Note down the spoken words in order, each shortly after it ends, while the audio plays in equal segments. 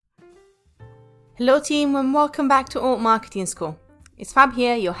Hello team and welcome back to Alt Marketing School. It's Fab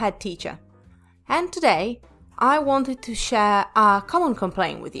here, your head teacher. And today, I wanted to share a common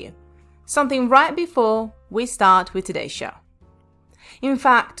complaint with you. Something right before we start with today's show. In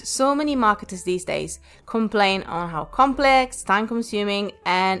fact, so many marketers these days complain on how complex, time-consuming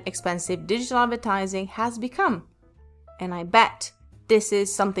and expensive digital advertising has become. And I bet this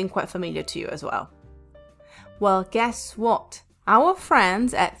is something quite familiar to you as well. Well, guess what? Our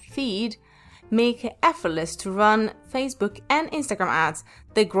friends at Feed make it effortless to run Facebook and Instagram ads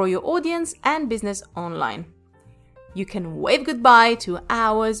that grow your audience and business online. You can wave goodbye to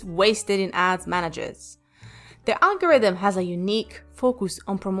hours wasted in ads managers. Their algorithm has a unique focus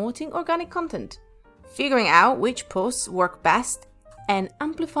on promoting organic content, figuring out which posts work best, and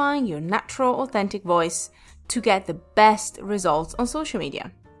amplifying your natural, authentic voice to get the best results on social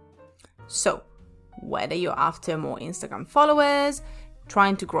media. So, whether you're after more Instagram followers,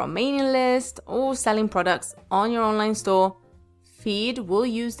 trying to grow a mailing list, or selling products on your online store, Feed will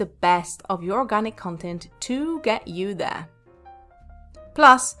use the best of your organic content to get you there.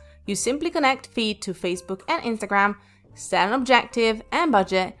 Plus, you simply connect Feed to Facebook and Instagram, set an objective and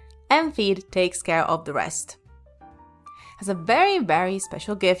budget, and Feed takes care of the rest. As a very, very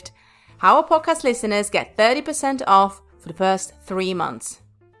special gift, our podcast listeners get 30% off for the first 3 months.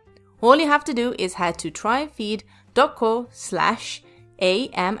 All you have to do is head to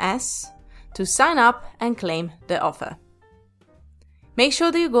tryfeed.co/AMS to sign up and claim the offer. Make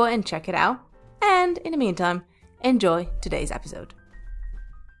sure that you go and check it out, and in the meantime, enjoy today's episode.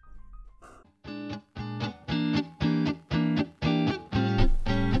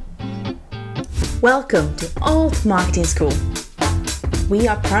 Welcome to Alt Marketing School. We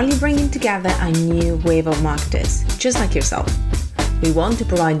are proudly bringing together a new wave of marketers, just like yourself. We want to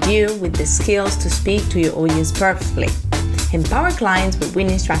provide you with the skills to speak to your audience perfectly, empower clients with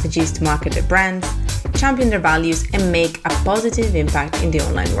winning strategies to market their brands, champion their values, and make a positive impact in the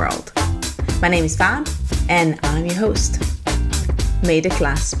online world. My name is Fab, and I'm your host. May the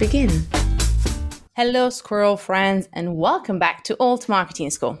class begin. Hello, squirrel friends, and welcome back to Alt Marketing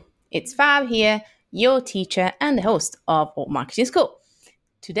School. It's Fab here, your teacher and the host of Alt Marketing School.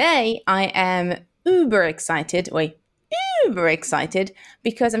 Today, I am uber excited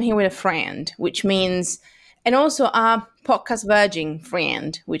because I'm here with a friend, which means, and also a podcast virgin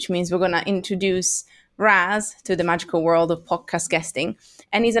friend, which means we're going to introduce Raz to the magical world of podcast guesting.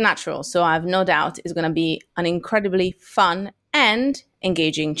 And he's a natural, so I have no doubt it's going to be an incredibly fun and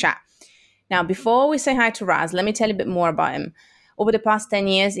engaging chat. Now, before we say hi to Raz, let me tell you a bit more about him. Over the past 10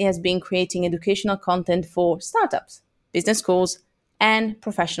 years, he has been creating educational content for startups, business schools, and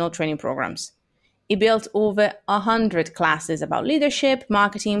professional training programs. He built over 100 classes about leadership,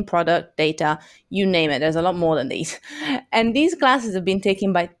 marketing, product, data, you name it. There's a lot more than these. And these classes have been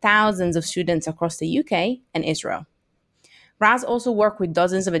taken by thousands of students across the UK and Israel. Raz also worked with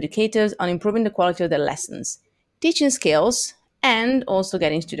dozens of educators on improving the quality of their lessons, teaching skills, and also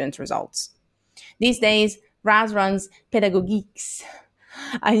getting student results. These days, Raz runs Pedagogiques,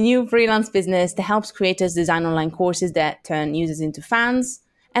 a new freelance business that helps creators design online courses that turn users into fans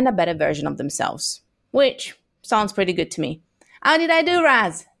and a better version of themselves, which sounds pretty good to me. How did I do,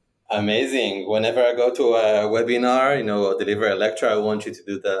 Raz? Amazing. Whenever I go to a webinar, or deliver a lecture, I want you to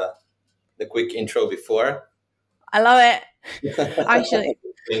do the quick intro before. I love it. Actually,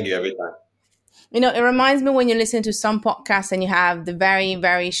 thank you every time. It reminds me when you listen to some podcasts and you have the very,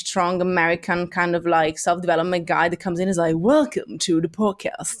 very strong American kind of like self-development guy that comes in and is like, welcome to the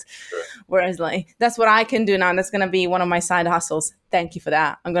podcast. Sure. Whereas that's what I can do now. And that's going to be one of my side hustles. Thank you for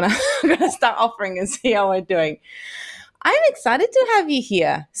that. I'm going to start offering and see how we're doing. I'm excited to have you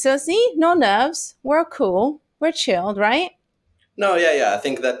here. So see, no nerves. We're cool. We're chilled, right? No, yeah. I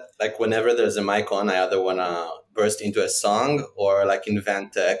think that whenever there's a mic on, I either want to burst into a song or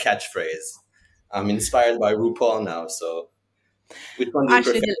invent a catchphrase. I'm inspired by RuPaul now, so which one do you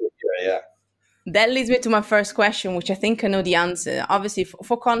prefer? Yeah. That leads me to my first question, which I think I know the answer. Obviously,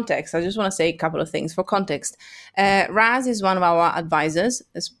 for context, I just want to say a couple of things. For context, Raz is one of our advisors,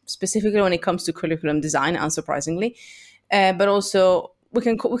 specifically when it comes to curriculum design, unsurprisingly. But also, we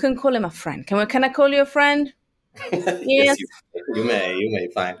can call him a friend. Can I call you a friend? Yes, you may,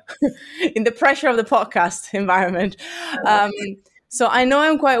 fine. In the pressure of the podcast environment. So I know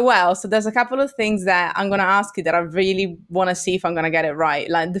him quite well. So there's a couple of things that I'm going to ask you that I really want to see if I'm going to get it right.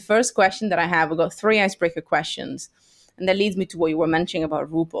 Like the first question that I have, we've got 3 icebreaker questions. And that leads me to what you were mentioning about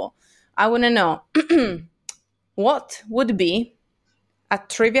RuPaul. I want to know, what would be a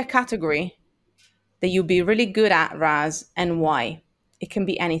trivia category that you'd be really good at, Raz, and why? It can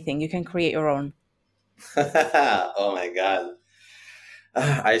be anything. You can create your own. Oh, my God.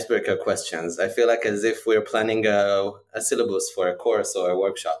 Icebreaker questions. I feel like as if we're planning a syllabus for a course or a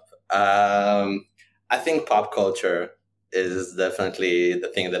workshop. I think pop culture is definitely the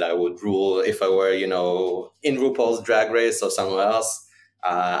thing that I would rule if I were, in RuPaul's Drag Race or somewhere else.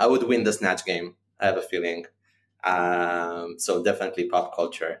 I would win the Snatch game. I have a feeling. So definitely pop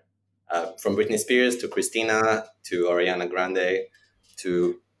culture. From Britney Spears to Christina to Ariana Grande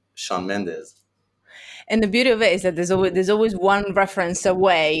to Shawn Mendes. And the beauty of it is that there's always one reference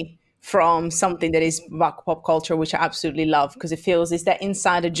away from something that is pop culture, which I absolutely love because it feels it's that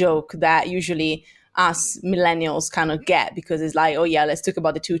insider joke that usually us millennials kind of get because it's like, oh yeah, let's talk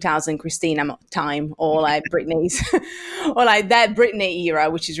about the 2000 Christina time or like Britney's or like that Britney era,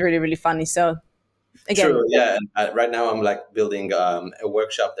 which is really, really funny. So again, True, yeah. And right now, I'm like building a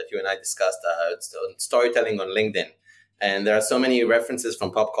workshop that you and I discussed. It's on storytelling on LinkedIn, and there are so many references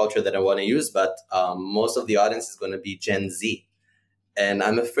from pop culture that I want to use, but most of the audience is going to be Gen Z, and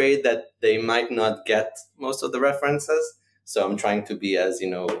I'm afraid that they might not get most of the references. So I'm trying to be as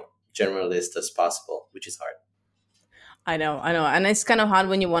generalist as possible, which is hard. I know. And it's kind of hard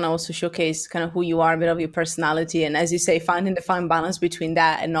when you want to also showcase kind of who you are, a bit of your personality. And as you say, finding the fine balance between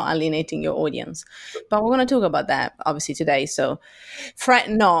that and not alienating your audience. But we're going to talk about that obviously today. So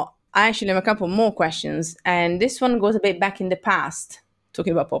fret not. I actually have a couple more questions. And this one goes a bit back in the past,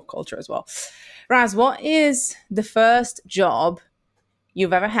 talking about pop culture as well. Raz, what is the first job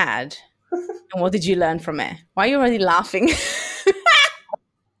you've ever had? And what did you learn from it? Why are you already laughing?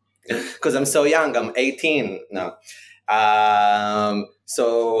 Because I'm so young. I'm 18 now.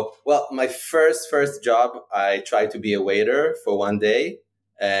 Well, my first job, I tried to be a waiter for one day,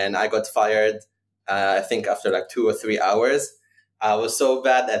 and I got fired. I think after like 2 or 3 hours. I was so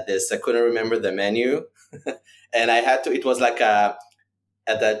bad at this, I couldn't remember the menu, and I had to. It was like at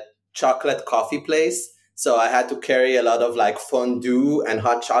a chocolate coffee place, so I had to carry a lot of like fondue and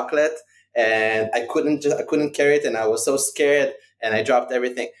hot chocolate, and I couldn't carry it, and I was so scared, and I dropped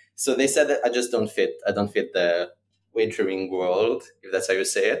everything. So they said that I just don't fit. I don't fit the waitering world, if that's how you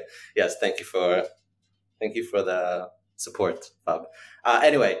say it. Yes, thank you for the support, Bob.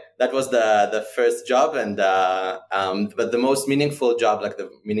 Anyway, that was the first job, and but the most meaningful job, like the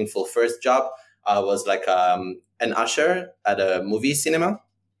meaningful first job, was like an usher at a movie cinema.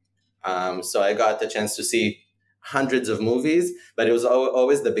 So I got the chance to see hundreds of movies, but it was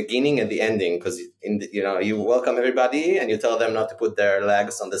always the beginning and the ending because you welcome everybody and you tell them not to put their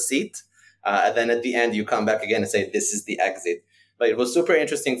legs on the seat, and then at the end you come back again and say this is the exit. But it was super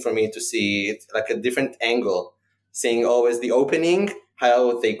interesting for me to see like a different angle, seeing always the opening,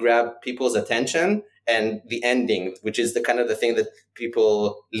 how they grab people's attention, and the ending, which is the kind of the thing that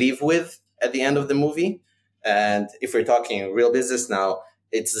people leave with at the end of the movie. And if we're talking real business now,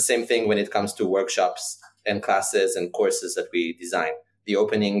 it's the same thing when it comes to workshops and classes and courses that we design. The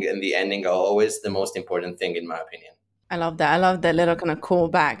opening and the ending are always the most important thing, in my opinion. I love that. I love that little kind of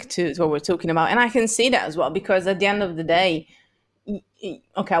callback to what we're talking about. And I can see that as well, because at the end of the day,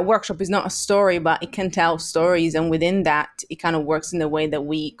 okay, a workshop is not a story, but it can tell stories. And within that, it kind of works in the way that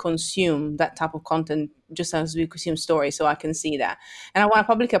we consume that type of content, just as we consume stories. So I can see that. And I want to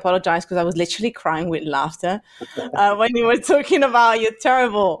publicly apologize because I was literally crying with laughter when you were talking about your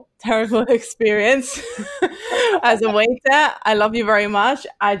terrible, terrible experience as a waiter. I love you very much.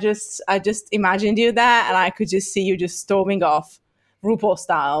 I just imagined you that, and I could just see you just storming off RuPaul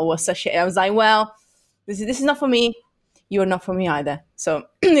style. Was such I was like, well, this is not for me. You're not for me either. So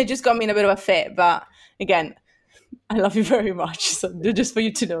it just got me in a bit of a fit. But again, I love you very much. So just for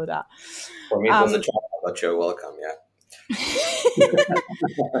you to know that. For me, it was a trial, but you're welcome. Yeah.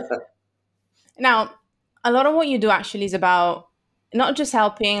 Now, a lot of what you do actually is about not just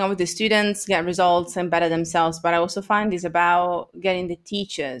helping with the students get results and better themselves, but I also find is about getting the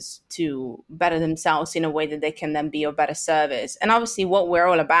teachers to better themselves in a way that they can then be of better service. And obviously what we're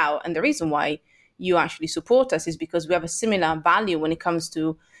all about, and the reason why you actually support us is because we have a similar value when it comes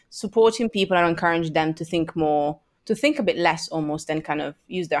to supporting people and encourage them to think more, to think a bit less almost, and kind of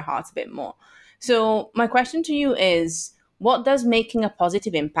use their hearts a bit more. So my question to you is, what does making a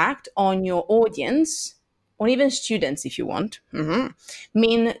positive impact on your audience, or even students if you want,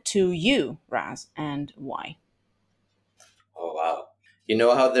 mean to you, Raz, and why? Oh, wow. You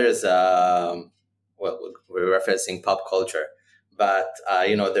know how there's, well, we're referencing pop culture, but,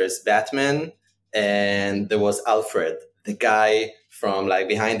 there's Batman, and there was Alfred, the guy from like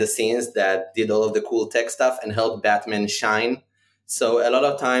behind the scenes that did all of the cool tech stuff and helped Batman shine. So a lot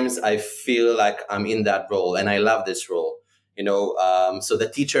of times I feel like I'm in that role, and I love this role. So the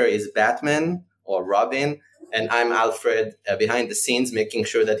teacher is Batman or Robin, and I'm Alfred behind the scenes, making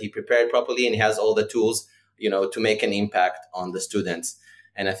sure that he prepared properly and he has all the tools. to make an impact on the students.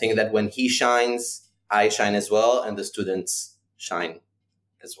 And I think that when he shines, I shine as well, and the students shine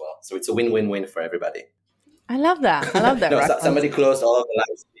as well. So it's a win-win-win for everybody. I love that. I love that. No, somebody closed all of the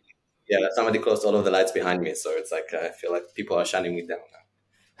lights. Yeah, somebody closed all of the lights behind me. So it's like, I feel like people are shining me down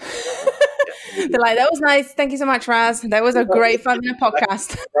now. They're like, that was nice. Thank you so much, Raz. That was a great 5-minute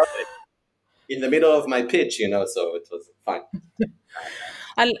podcast. In the middle of my pitch, so it was fine.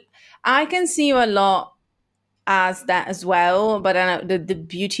 I can see you a lot as that as well, but I know the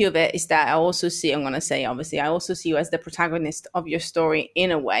beauty of it is that I also see, I'm going to say, obviously, I also see you as the protagonist of your story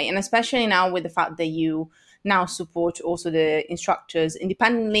in a way, and especially now with the fact that you now support also the instructors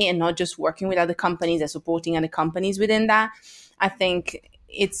independently and not just working with other companies and supporting other companies within that. I think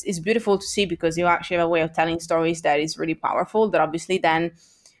it's beautiful to see, because you actually have a way of telling stories that is really powerful, that obviously then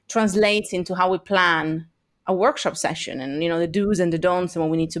translates into how we plan a workshop session, and the do's and the don'ts and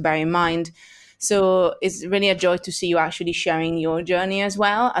what we need to bear in mind. So it's really a joy to see you actually sharing your journey as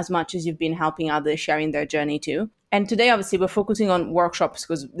well, as much as you've been helping others sharing their journey too. And today, obviously, we're focusing on workshops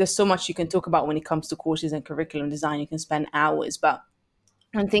because there's so much you can talk about when it comes to courses and curriculum design. You can spend hours, but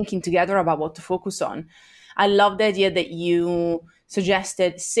I'm thinking together about what to focus on. I love the idea that you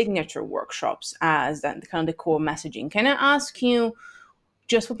suggested signature workshops as the kind of the core messaging. Can I ask you,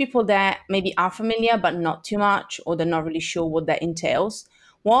 just for people that maybe are familiar but not too much, or they're not really sure what that entails,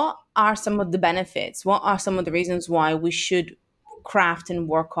 what are some of the benefits? What are some of the reasons why we should craft and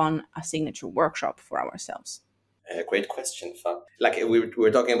work on a signature workshop for ourselves? Great question, Fab. Like we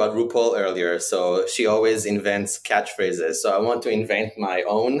were talking about RuPaul earlier, so she always invents catchphrases. So I want to invent my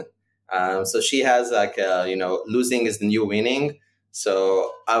own. So she has losing is the new winning.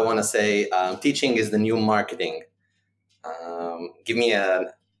 So I want to say teaching is the new marketing. Give me a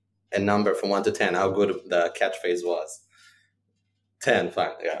number from 1 to 10, how good the catchphrase was. 10, fine.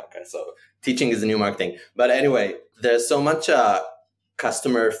 Yeah, okay. So teaching is the new marketing. But anyway, there's so much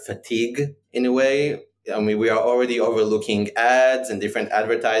customer fatigue in a way. I mean, we are already overlooking ads and different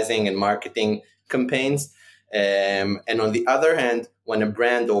advertising and marketing campaigns. And on the other hand, when a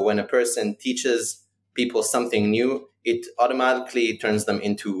brand or when a person teaches people something new, it automatically turns them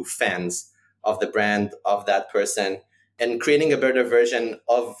into fans of the brand, of that person, and creating a better version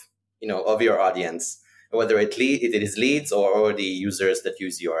of your audience, whether it is leads or already users that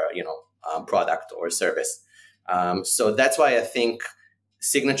use your product or service. So that's why I think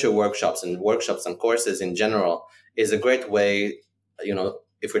signature workshops and courses in general is a great way,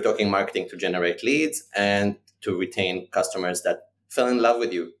 if we're talking marketing, to generate leads and to retain customers that fell in love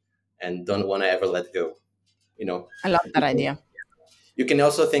with you and don't want to ever let go. I love that idea. You can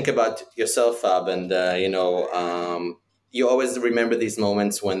also think about yourself, Fab, and you always remember these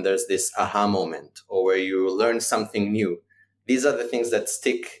moments when there's this aha moment or where you learn something new. These are the things that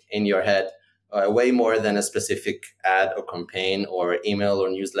stick in your head way more than a specific ad or campaign or email or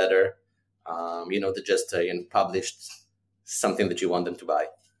newsletter, that just published something that you want them to buy.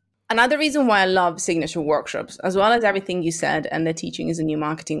 Another reason why I love signature workshops, as well as everything you said, and the teaching is a new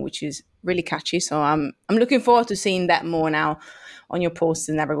marketing, which is really catchy. So I'm looking forward to seeing that more now on your posts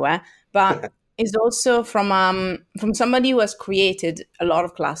and everywhere. But it's also from somebody who has created a lot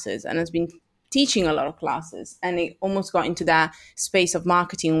of classes and has been teaching a lot of classes, and it almost got into that space of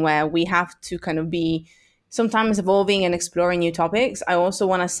marketing where we have to kind of be sometimes evolving and exploring new topics. I also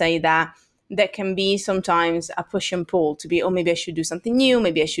want to say that there can be sometimes a push and pull to be, maybe I should do something new,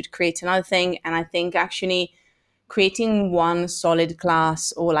 maybe I should create another thing. And I think actually creating one solid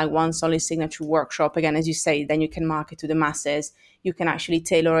class or like one solid signature workshop, again, as you say, then you can market to the masses, you can actually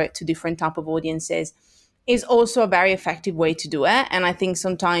tailor it to different type of audiences, is also a very effective way to do it. And I think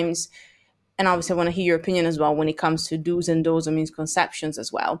sometimes, and obviously I want to hear your opinion as well when it comes to do's and don'ts or misconceptions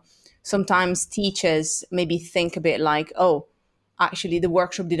as well. Sometimes teachers maybe think a bit like, actually the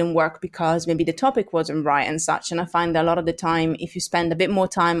workshop didn't work because maybe the topic wasn't right and such. And I find that a lot of the time, if you spend a bit more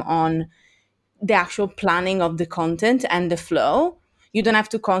time on the actual planning of the content and the flow, you don't have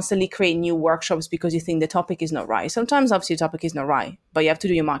to constantly create new workshops because you think the topic is not right. Sometimes obviously the topic is not right, but you have to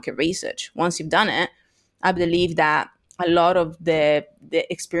do your market research. Once you've done it, I believe that a lot of the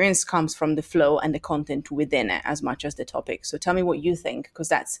experience comes from the flow and the content within it as much as the topic. So tell me what you think,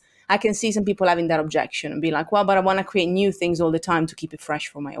 because I can see some people having that objection and be like, well, but I want to create new things all the time to keep it fresh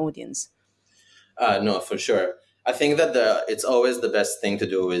for my audience. No, for sure. I think that it's always the best thing to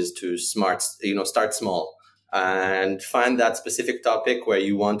do is to start small and find that specific topic where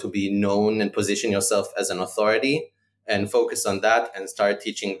you want to be known and position yourself as an authority, and focus on that and start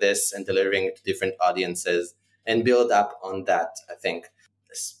teaching this and delivering it to different audiences and build up on that, I think.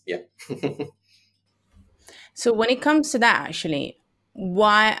 Yeah. So when it comes to that, actually,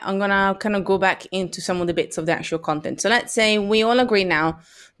 why I'm going to kind of go back into some of the bits of the actual content. So let's say we all agree now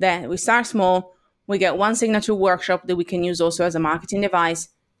that we start small, we get one signature workshop that we can use also as a marketing device.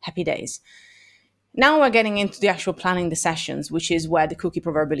 Happy days. Now we're getting into the actual planning the sessions, which is where the cookie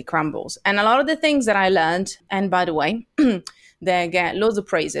proverbially crumbles. And a lot of the things that I learned, and by the way, they get loads of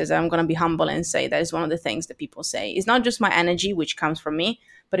praises. I'm going to be humble and say that is one of the things that people say. It's not just my energy, which comes from me,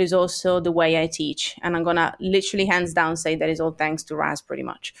 but it's also the way I teach. And I'm going to literally hands down say that is all thanks to Raz pretty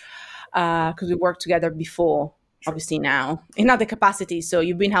much. Because we worked together before, obviously now, in other capacities. So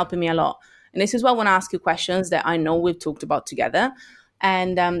you've been helping me a lot. And this is why I want to ask you questions that I know we've talked about together.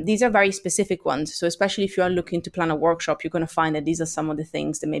 And these are very specific ones. So especially if you are looking to plan a workshop, you're going to find that these are some of the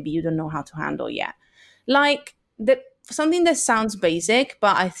things that maybe you don't know how to handle yet. Like something that sounds basic,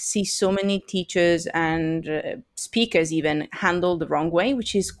 but I see so many teachers and speakers even handle the wrong way,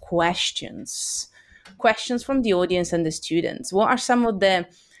 which is questions from the audience and the students. What are some of the,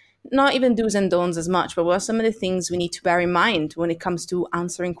 not even do's and don'ts as much, but what are some of the things we need to bear in mind when it comes to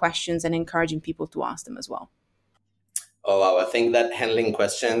answering questions and encouraging people to ask them as well? Oh, wow. I think that handling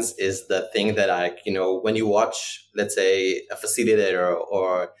questions is the thing that when you watch, let's say, a facilitator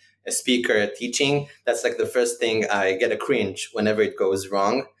or a speaker teaching, that's like the first thing I get a cringe whenever it goes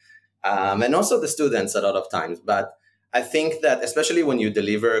wrong. And also the students a lot of times. But I think that especially when you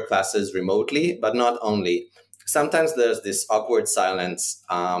deliver classes remotely, but not only, sometimes there's this awkward silence.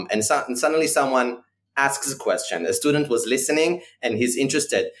 And suddenly someone asks a question. A student was listening and he's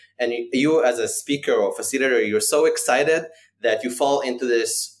interested. And you as a speaker or facilitator, you're so excited that you fall into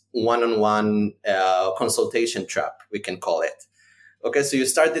this one-on-one consultation trap, we can call it. Okay, so you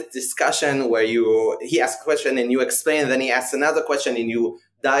start this discussion where he asks a question and you explain, and then he asks another question and you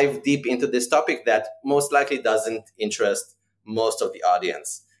dive deep into this topic that most likely doesn't interest most of the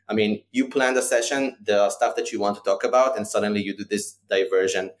audience. I mean, you planned a session, the stuff that you want to talk about, and suddenly you do this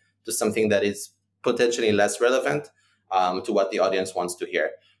diversion to something that is potentially less relevant to what the audience wants to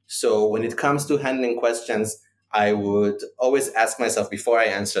hear. So when it comes to handling questions, I would always ask myself before I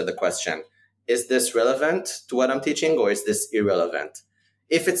answer the question, is this relevant to what I'm teaching or is this irrelevant?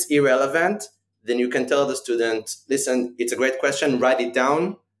 If it's irrelevant, then you can tell the student, listen, it's a great question, write it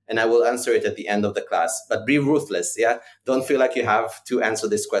down and I will answer it at the end of the class. But be ruthless, yeah? Don't feel like you have to answer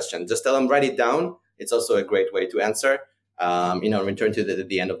this question. Just tell them, write it down. It's also a great way to answer, return to it at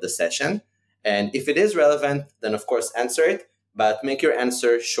the end of the session. And if it is relevant, then of course answer it, but make your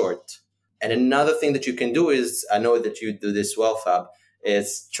answer short. And another thing that you can do is, I know that you do this well, Fab,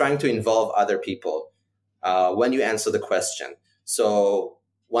 is trying to involve other people when you answer the question. So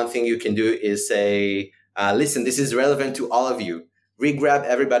one thing you can do is say, listen, this is relevant to all of you. Re-grab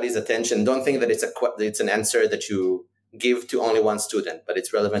everybody's attention. Don't think that it's an answer that you give to only one student, but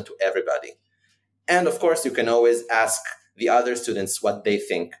it's relevant to everybody. And of course, you can always ask the other students what they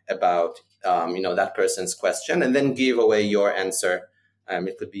think about that person's question, and then give away your answer.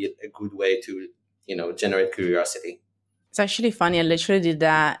 It could be a good way to, generate curiosity. It's actually funny. I literally did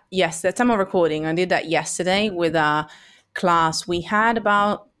that. Yes, the time of recording, I did that yesterday with a class. We had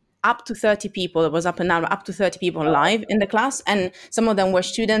about up to 30 people. It was up and down, up to 30 people live in the class. And some of them were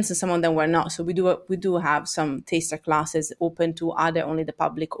students and some of them were not. So we do have some taster classes open to either only the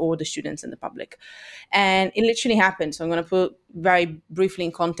public or the students in the public. And it literally happened. So I'm going to put very briefly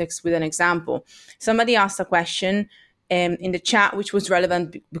in context with an example. Somebody asked a question in the chat, which was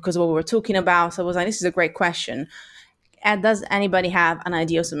relevant because of what we were talking about. So I was like, this is a great question. And does anybody have an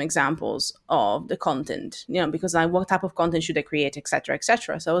idea of some examples of the content? Because what type of content should I create, et cetera, et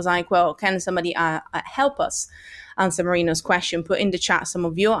cetera. So I was like, well, can somebody help us answer Marino's question? Put in the chat some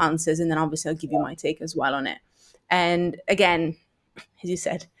of your answers, and then obviously I'll give you my take as well on it. And again, as you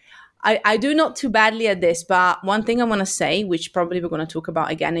said, I do not too badly at this, but one thing I want to say, which probably we're going to talk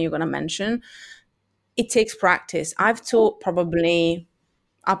about again and you're going to mention, it takes practice. I've taught probably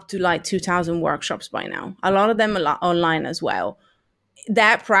up to like 2,000 workshops by now. A lot of them are online as well.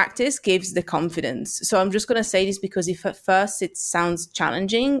 That practice gives the confidence. So I'm just going to say this because if at first it sounds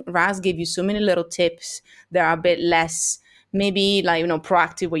challenging, Raz gave you so many little tips that are a bit less, maybe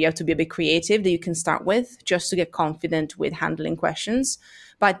proactive, where you have to be a bit creative, that you can start with just to get confident with handling questions.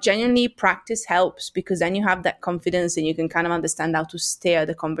 But genuinely, practice helps because then you have that confidence and you can kind of understand how to steer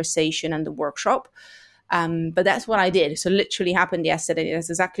the conversation and the workshop. But that's what I did. So literally happened yesterday. That's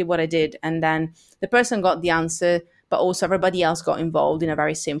exactly what I did. And then the person got the answer, but also everybody else got involved in a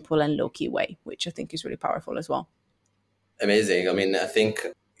very simple and low-key way, which I think is really powerful as well. Amazing. I mean, I think,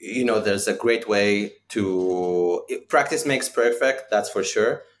 there's a great way to practice makes perfect. That's for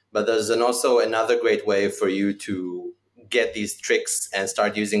sure. But there's also another great way for you to get these tricks and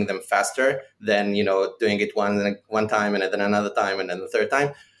start using them faster than, doing it one time and then another time and then the third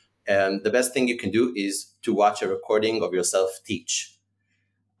time. And the best thing you can do is to watch a recording of yourself teach.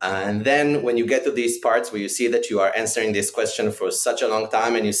 And then when you get to these parts where you see that you are answering this question for such a long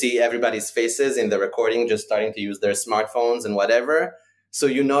time and you see everybody's faces in the recording just starting to use their smartphones and whatever, so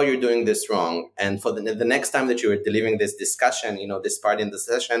you're doing this wrong. And for the next time that you are delivering this discussion, this part in the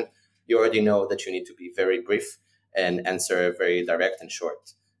session, you already know that you need to be very brief and answer very direct and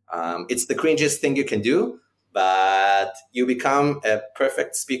short. It's the cringiest thing you can do, but you become a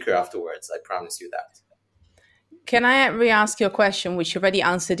perfect speaker afterwards. I promise you that. Can I re-ask you a question, which you already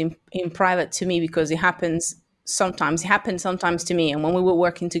answered in private to me, because it happens sometimes. It happened sometimes to me, and when we were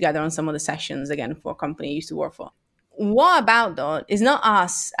working together on some of the sessions, again, for a company I used to work for. What about, though, is not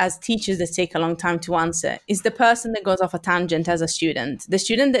us as teachers that take a long time to answer. It's the person that goes off a tangent as a student. The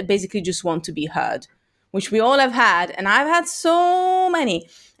student that basically just want to be heard, which we all have had, and I've had so many.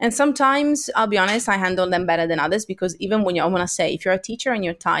 And sometimes, I'll be honest, I handle them better than others, because even when I want to say, if you're a teacher and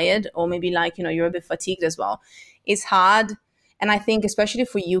you're tired, or maybe you're a bit fatigued as well, it's hard. And I think especially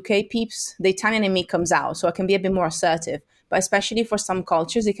for UK peeps, the Italian in me comes out, so I can be a bit more assertive. But especially for some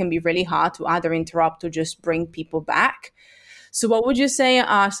cultures, it can be really hard to either interrupt or just bring people back. So what would you say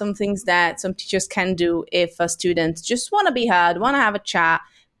are some things that some teachers can do if a student just want to be heard, want to have a chat,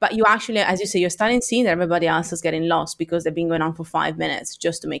 but you actually, as you say, you're starting to see that everybody else is getting lost because they've been going on for 5 minutes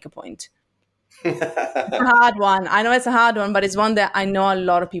just to make a point? It's a hard one. I know it's a hard one, but it's one that I know a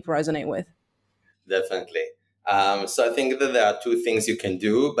lot of people resonate with. Definitely. So I think that there are two things you can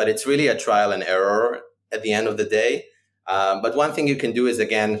do, but it's really a trial and error at the end of the day. But one thing you can do is,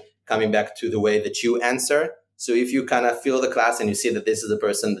 again, coming back to the way that you answer. So if you kind of feel the class and you see that this is a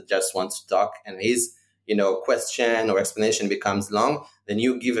person that just wants to talk and his, question or explanation becomes long, then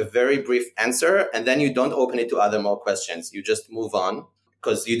you give a very brief answer and then you don't open it to more questions. You just move on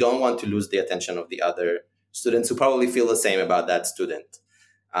because you don't want to lose the attention of the other students who probably feel the same about that student.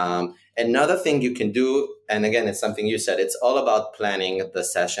 Another thing you can do, and again, it's something you said, it's all about planning the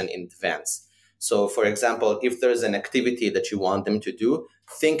session in advance. So, for example, if there's an activity that you want them to do,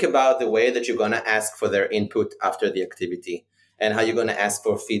 think about the way that you're going to ask for their input after the activity and how you're going to ask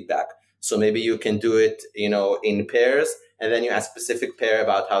for feedback. So maybe you can do it, in pairs, and then you ask specific pair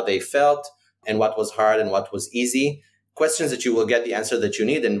about how they felt and what was hard and what was easy. Questions that you will get the answer that you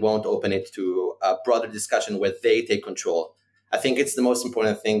need and won't open it to a broader discussion where they take control. I think it's the most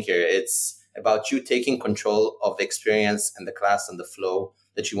important thing here. It's about you taking control of the experience and the class and the flow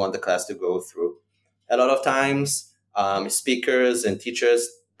that you want the class to go through. A lot of times, speakers and teachers,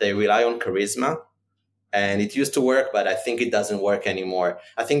 they rely on charisma. And it used to work, but I think it doesn't work anymore.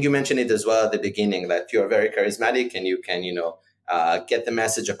 I think you mentioned it as well at the beginning, that you're very charismatic and you can, get the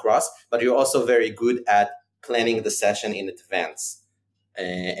message across, but you're also very good at planning the session in advance.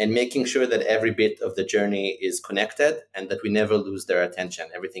 And making sure that every bit of the journey is connected and that we never lose their attention.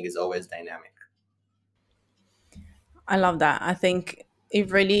 Everything is always dynamic. I love that. I think it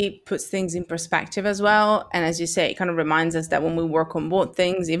really puts things in perspective as well. And as you say, it kind of reminds us that when we work on both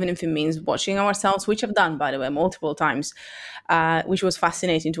things, even if it means watching ourselves, which I've done, by the way, multiple times, which was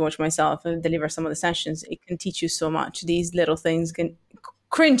fascinating to watch myself and deliver some of the sessions, it can teach you so much. These little things can,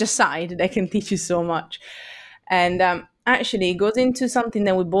 cringe aside, they can teach you so much. And actually, it goes into something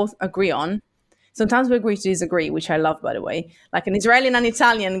that we both agree on. Sometimes we agree to disagree, which I love, by the way. Like an Israeli and an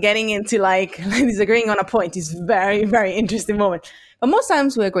Italian getting into disagreeing on a point is very, very interesting moment. But most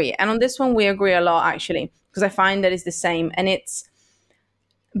times we agree. And on this one, we agree a lot, actually, because I find that it's the same. And it's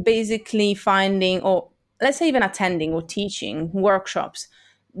basically finding, or let's say even attending or teaching workshops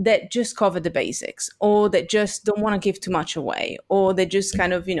that just cover the basics, or that just don't want to give too much away, or they just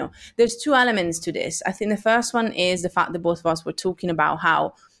kind of, there's two elements to this. I think the first one is the fact that both of us were talking about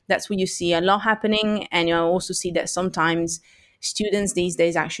how that's where you see a lot happening. And you also see that sometimes students these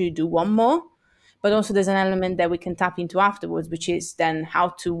days actually do want more, but also there's an element that we can tap into afterwards, which is then how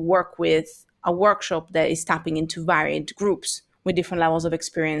to work with a workshop that is tapping into varied groups with different levels of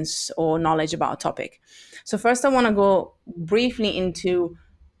experience or knowledge about a topic. So first I want to go briefly into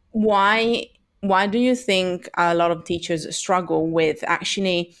why do you think a lot of teachers struggle with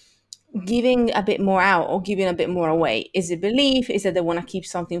actually giving a bit more out or giving a bit more away? Is it belief? Is it they want to keep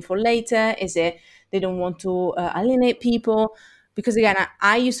something for later? Is it they don't want to alienate people? Because again,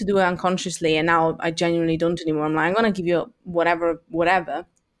 I used to do it unconsciously, and now I genuinely don't anymore. I'm like, I'm going to give you whatever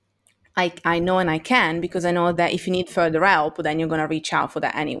I know and I can, because I know that if you need further help, then you're going to reach out for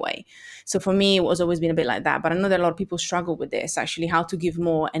that anyway. So for me, it was always been a bit like that. But I know that a lot of people struggle with this, actually, how to give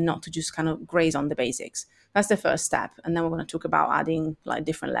more and not to just kind of graze on the basics. That's the first step. And then we're going to talk about adding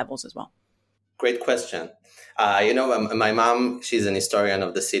different levels as well. Great question. My mom, she's an historian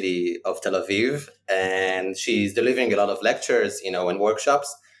of the city of Tel Aviv, and she's delivering a lot of lectures, and workshops.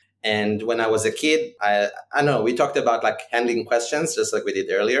 And when I was a kid, I know we talked about like handling questions, just like we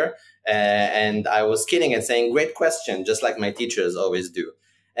did earlier. And I was kidding and saying, great question, just like my teachers always do.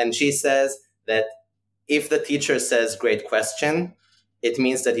 And she says that if the teacher says great question, it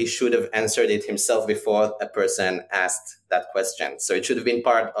means that he should have answered it himself before a person asked that question. So it should have been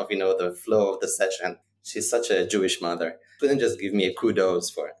part of, the flow of the session. She's such a Jewish mother. Couldn't just give me a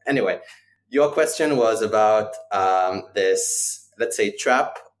kudos for it. Anyway, your question was about this, let's say,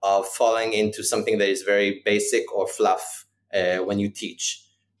 trap of falling into something that is very basic or fluff when you teach.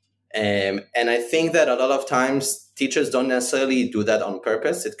 And I think that a lot of times teachers don't necessarily do that on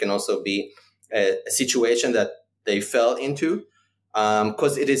purpose. It can also be a situation that they fell into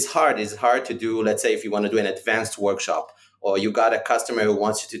because it is hard. It's hard to do, let's say, if you want to do an advanced workshop or you got a customer who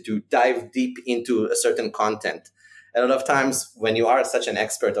wants you to dive deep into a certain content. A lot of times when you are such an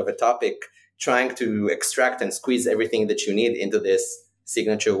expert of a topic, trying to extract and squeeze everything that you need into this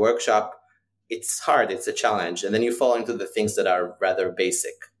signature workshop, it's hard. It's a challenge. And then you fall into the things that are rather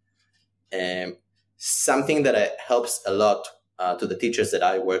basic. Something that helps a lot to the teachers that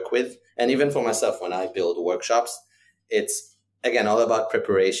I work with, and even for myself when I build workshops, it's, again, all about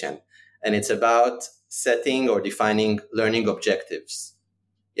preparation. And it's about setting or defining learning objectives.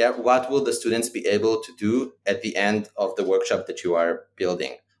 Yeah, what will the students be able to do at the end of the workshop that you are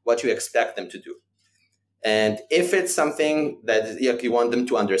building? What you expect them to do? And if it's something that you want them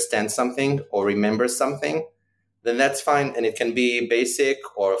to understand something or remember something, then that's fine. And it can be basic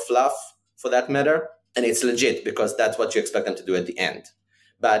or fluff for that matter. And it's legit because that's what you expect them to do at the end.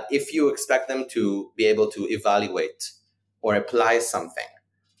 But if you expect them to be able to evaluate or apply something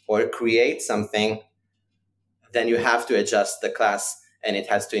or create something, then you have to adjust the class and it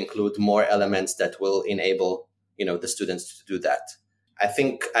has to include more elements that will enable, the students to do that. I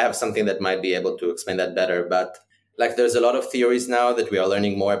think I have something that might be able to explain that better, but like there's a lot of theories now that we are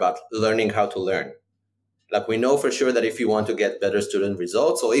learning more about learning how to learn. Like we know for sure that if you want to get better student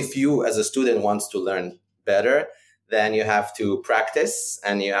results, or if you as a student wants to learn better, then you have to practice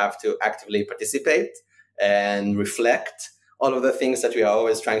and you have to actively participate and reflect, all of the things that we are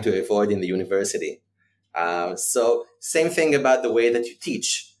always trying to avoid in the university. So same thing about the way that you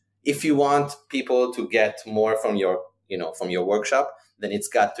teach. If you want people to get more from your workshop, then it's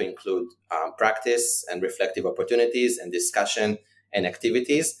got to include practice and reflective opportunities and discussion and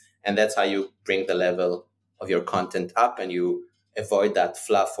activities. And that's how you bring the level of your content up and you avoid that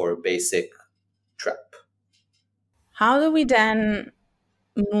fluff or basic trap. How do we then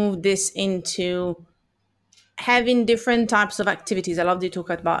move this into having different types of activities? I love that you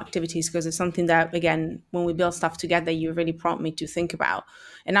talk about activities because it's something that, again, when we build stuff together, you really prompt me to think about.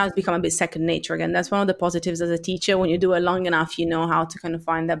 And now it's become a bit second nature. Again, that's one of the positives as a teacher. When you do it long enough, you know how to kind of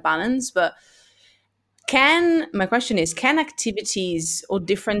find that balance. But my question is, can activities or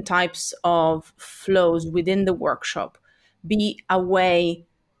different types of flows within the workshop be a way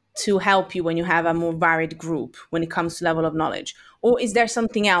to help you when you have a more varied group when it comes to level of knowledge? Or is there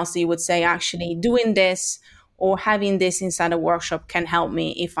something else that you would say, actually doing this or having this inside a workshop can help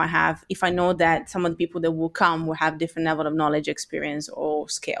me if I know that some of the people that will come will have different level of knowledge, experience, or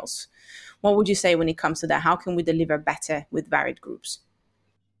skills? What would you say when it comes to that? How can we deliver better with varied groups?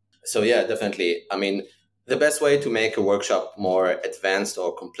 So yeah, definitely. I mean, the best way to make a workshop more advanced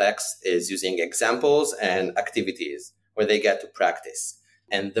or complex is using examples and activities where they get to practice.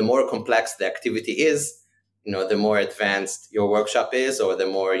 And the more complex the activity is, the more advanced your workshop is, or the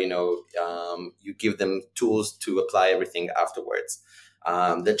more, you give them tools to apply everything afterwards.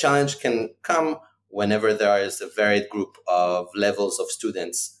 The challenge can come whenever there is a varied group of levels of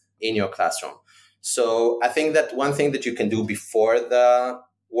students in your classroom. So I think that one thing that you can do before the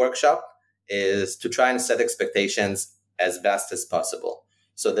workshop is to try and set expectations as best as possible.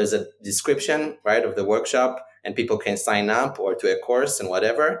 So there's a description, right, of the workshop, and people can sign up or to a course and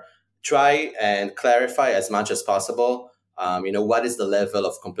whatever. Try and clarify as much as possible, what is the level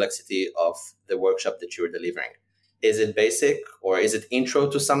of complexity of the workshop that you're delivering? Is it basic, or is it intro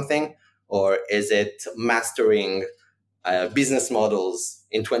to something, or is it mastering business models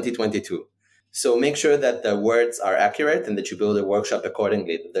in 2022? So make sure that the words are accurate and that you build a workshop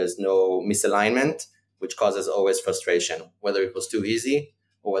accordingly, that there's no misalignment, which causes always frustration, whether it was too easy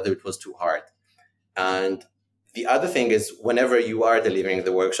or whether it was too hard. And the other thing is, whenever you are delivering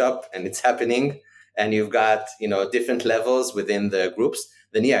the workshop and it's happening and you've got, different levels within the groups,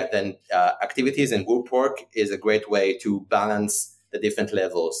 then activities and group work is a great way to balance the different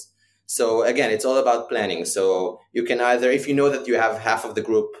levels. So again, it's all about planning. So you can either, if you know that you have half of the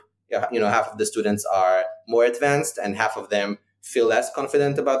group, half of the students are more advanced and half of them feel less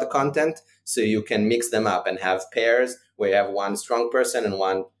confident about the content. So you can mix them up and have pairs where you have one strong person and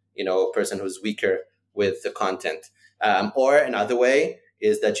one, person who's weaker with the content. Or another way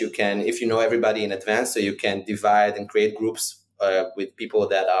is that you can, if you know everybody in advance, so you can divide and create groups with people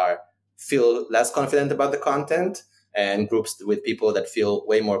that feel less confident about the content, and groups with people that feel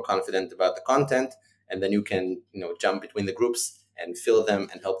way more confident about the content. And then you can, jump between the groups and fill them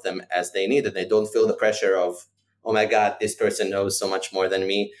and help them as they need. And they don't feel the pressure of, oh my God, this person knows so much more than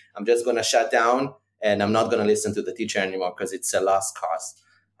me. I'm just going to shut down and I'm not going to listen to the teacher anymore because it's a lost cause.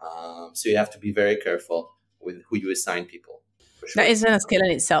 So you have to be very careful with who you assign people. For sure. That isn't a skill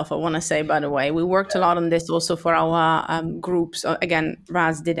in itself, I want to say, by the way. We worked a lot on this also for our groups. Again,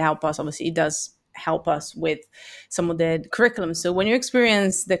 Raz did help us. Obviously, it does help us with some of the curriculum. So when you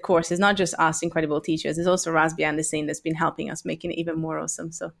experience the course, it's not just us incredible teachers, it's also Raz behind the scene that's been helping us, making it even more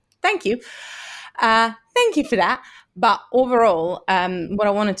awesome. So thank you. Thank you for that. But overall, what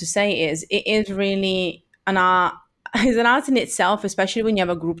I wanted to say is it is really an art in itself, especially when you have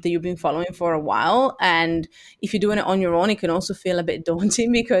a group that you've been following for a while. And if you're doing it on your own, it can also feel a bit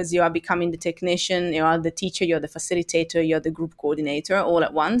daunting because you are becoming the technician, you are the teacher, you're the facilitator, you're the group coordinator all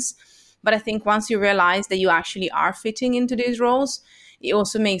at once. But I think once you realize that you actually are fitting into these roles, it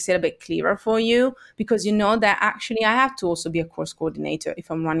also makes it a bit clearer for you, because you know that actually I have to also be a course coordinator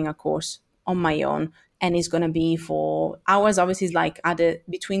if I'm running a course on my own. And it's going to be for hours, obviously, is like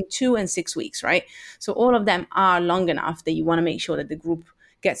between 2 and 6 weeks, right? So all of them are long enough that you want to make sure that the group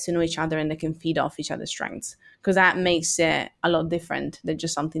gets to know each other and they can feed off each other's strengths, because that makes it a lot different than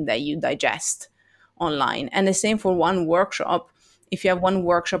just something that you digest online. And the same for one workshop. If you have one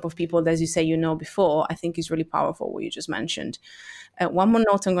workshop of people, as you say, before, I think is really powerful what you just mentioned. One more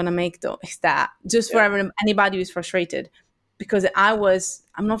note I'm going to make, though, is that just for anybody who's frustrated, because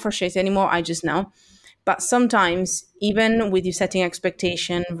I'm not frustrated anymore, I just know. But sometimes, even with you setting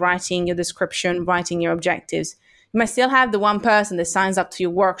expectation, writing your description, writing your objectives, you might still have the one person that signs up to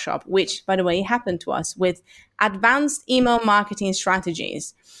your workshop, which, by the way, happened to us with advanced email marketing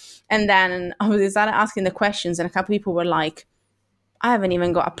strategies. And then I started asking the questions, and a couple of people were like, I haven't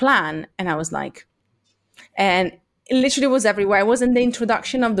even got a plan. And I was like, and it literally was everywhere. It was in the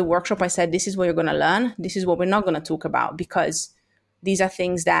introduction of the workshop. I said, this is what you're going to learn. This is what we're not going to talk about, because these are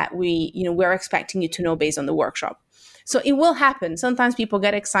things that we're expecting you to know based on the workshop. So it will happen. Sometimes people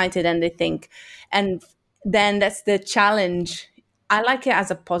get excited and they think, and then that's the challenge. I like it as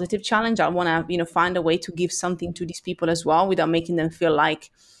a positive challenge. I want to, find a way to give something to these people as well without making them feel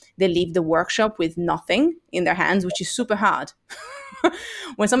like they leave the workshop with nothing in their hands, which is super hard.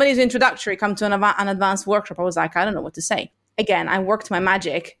 When somebody's introductory come to an advanced workshop, I was like, I don't know what to say. Again, I worked my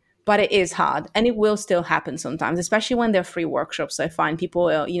magic, but it is hard, and it will still happen sometimes, especially when they're free workshops. So I find people,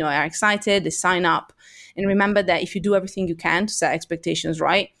 are excited, they sign up. And remember that if you do everything you can to set expectations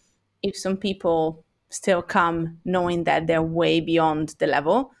right, if some people still come knowing that they're way beyond the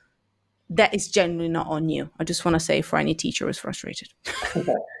level, that is generally not on you. I just want to say for any teacher who's frustrated.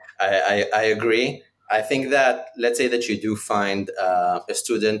 I agree. I think that, let's say that you do find a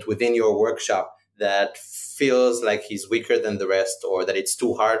student within your workshop that feels like he's weaker than the rest, or that it's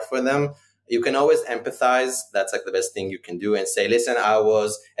too hard for them, you can always empathize. That's like the best thing you can do, and say, listen, I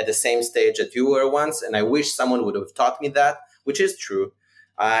was at the same stage that you were once, and I wish someone would have taught me that, which is true.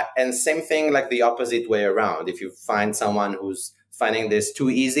 And same thing, like the opposite way around. If you find someone who's finding this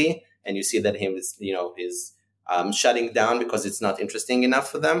too easy, and you see that he's shutting down because it's not interesting enough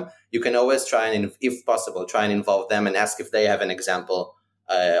for them, you can always try and, if possible, try and involve them and ask if they have an example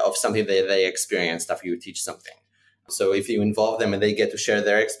of something that they experienced after you teach something. So if you involve them and they get to share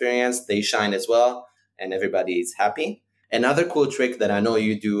their experience, they shine as well, and everybody is happy. Another cool trick that I know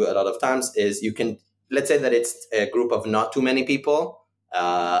you do a lot of times is you can, let's say that it's a group of not too many people,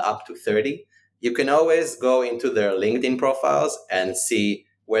 up to 30. You can always go into their LinkedIn profiles and see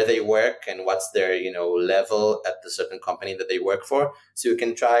where they work and what's their, level at the certain company that they work for. So you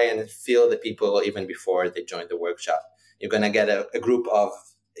can try and feel the people even before they join the workshop. You're going to get a group of,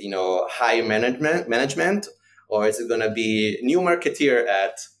 high management, or is it going to be new marketeer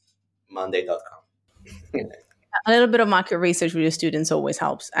at monday.com? A little bit of market research with your students always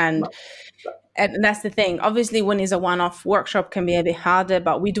helps. And that's the thing. Obviously, when it's a one-off workshop can be a bit harder,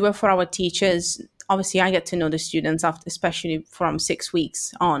 but we do it for our teachers. Obviously, I get to know the students after, especially from 6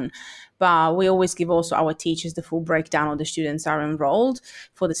 weeks on. But we always give also our teachers the full breakdown of the students are enrolled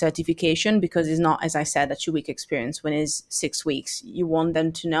for the certification, because it's not, as I said, a 2-week experience. When it's 6 weeks, you want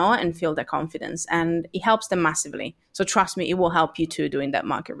them to know and feel their confidence, and it helps them massively. So trust me, it will help you too doing that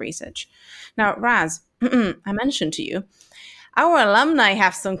market research. Now, Raz, I mentioned to you, our alumni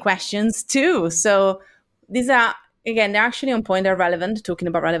have some questions too. So these are, again, they're actually on point. They're relevant, talking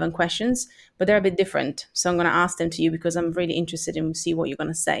about relevant questions, but they're a bit different. So I'm going to ask them to you because I'm really interested in see what you're going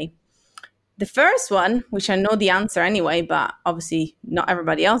to say. The first one, which I know the answer anyway, but obviously not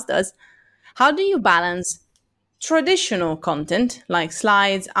everybody else does. How do you balance traditional content like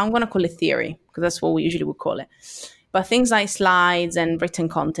slides? I'm going to call it theory because that's what we usually would call it. But things like slides and written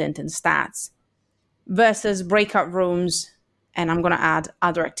content and stats versus breakout rooms, and I'm going to add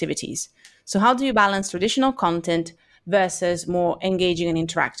other activities. So how do you balance traditional content versus more engaging and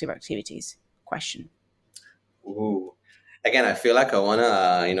interactive activities? Question. Ooh. Again, I feel like I want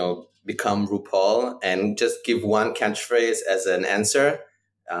to, become RuPaul and just give one catchphrase as an answer.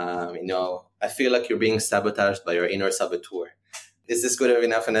 I feel like you're being sabotaged by your inner saboteur. Is this good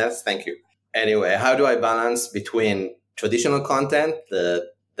enough, Ines? Thank you. Anyway, how do I balance between traditional content,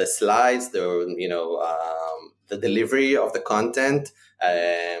 the slides, the delivery of the content,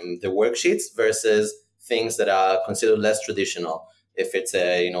 the worksheets versus things that are considered less traditional? If it's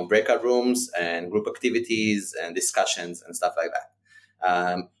breakout rooms and group activities and discussions and stuff like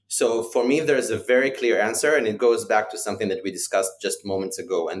that. So for me, there's a very clear answer, and it goes back to something that we discussed just moments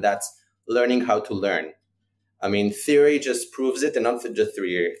ago, and that's learning how to learn. I mean, theory just proves it, and not just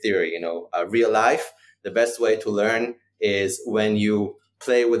theory. Real life, the best way to learn is when you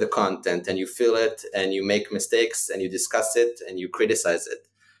play with the content and you feel it and you make mistakes and you discuss it and you criticize it.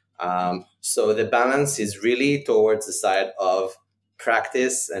 So the balance is really towards the side of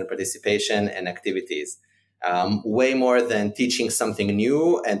practice and participation and activities, way more than teaching something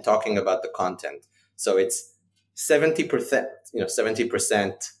new and talking about the content. So it's 70%,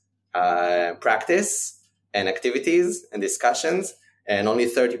 70% practice and activities and discussions, and only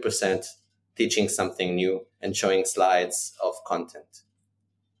 30% teaching something new and showing slides of content.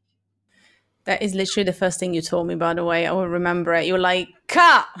 That is literally the first thing you told me, by the way. I will remember it. You were like,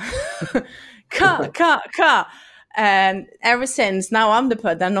 cut, cut. And ever since, now I'm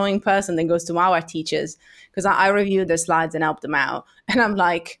the annoying person that goes to our teachers because I review the slides and help them out. And I'm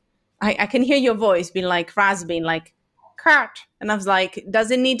like, I can hear your voice being like, Raz being like, cut. And I was like,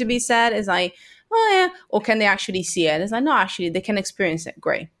 does it need to be said? It's like, oh yeah. Or can they actually see it? It's like, no, actually, they can experience it.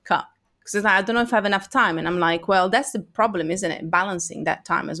 Great, cut. Because it's like, I don't know if I have enough time. And I'm like, well, that's the problem, isn't it? Balancing that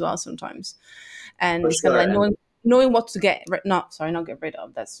time as well sometimes. And it's kind of like knowing what to not get rid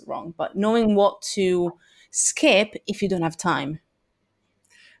of. That's wrong. But knowing what to skip if you don't have time.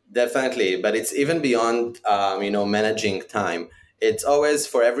 Definitely. But it's even beyond, managing time. It's always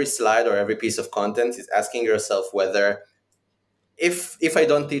for every slide or every piece of content, is asking yourself whether if I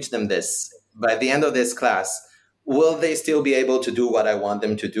don't teach them this, by the end of this class, will they still be able to do what I want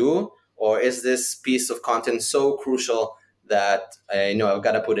them to do? Or is this piece of content so crucial that, I've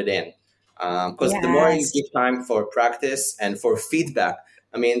got to put it in? Because the more you give time for practice and for feedback,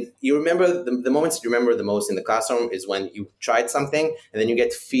 I mean, you remember the moments you remember the most in the classroom is when you tried something and then you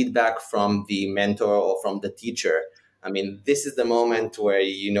get feedback from the mentor or from the teacher. I mean, this is the moment where,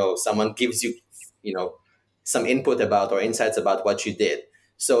 someone gives you, some input about or insights about what you did.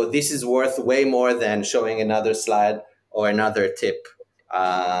 So this is worth way more than showing another slide or another tip.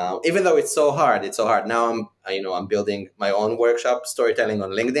 Even though it's so hard. Now I'm building my own workshop, storytelling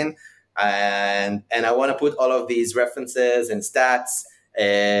on LinkedIn. And I want to put all of these references and stats,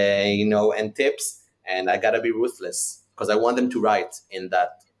 and tips, and I got to be ruthless because I want them to write in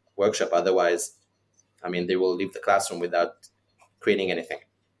that workshop. Otherwise, they will leave the classroom without creating anything.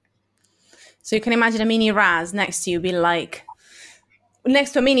 So you can imagine a mini Raz next to you be like,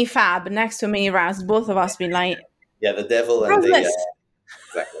 next to a mini Fab, next to a mini Raz, both of us be like, yeah, the devil and exactly.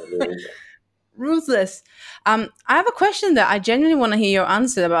 Ruthless. I have a question that I genuinely want to hear your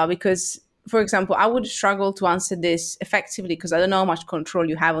answer about because, for example, I would struggle to answer this effectively because I don't know how much control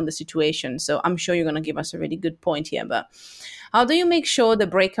you have on the situation. So I'm sure you're going to give us a really good point here. But how do you make sure the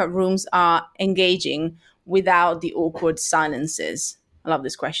breakout rooms are engaging without the awkward silences? I love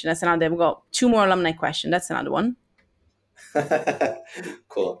this question. That's another. We've got 2 more alumni questions. That's another one.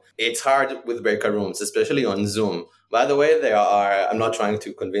 Cool. It's hard with breakout rooms, especially on Zoom. By the way, I'm not trying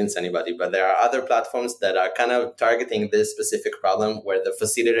to convince anybody, but there are other platforms that are kind of targeting this specific problem where the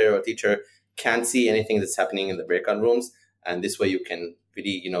facilitator or teacher can't see anything that's happening in the breakout rooms. And this way you can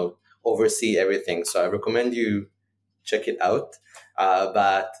really, oversee everything. So I recommend you check it out.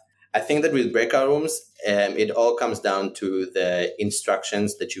 But I think that with breakout rooms, it all comes down to the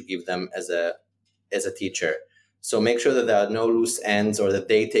instructions that you give them as a teacher. So make sure that there are no loose ends or that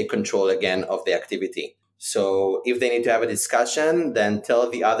they take control again of the activity. So if they need to have a discussion, then tell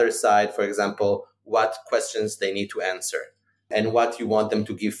the other side, for example, what questions they need to answer and what you want them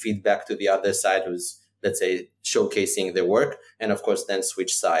to give feedback to the other side who's let's say, showcasing their work, and of course, then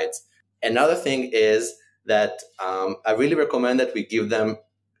switch sides. Another thing is that I really recommend that we give them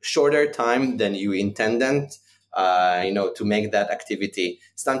shorter time than you intended, to make that activity.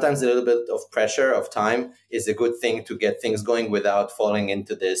 Sometimes a little bit of pressure of time is a good thing to get things going without falling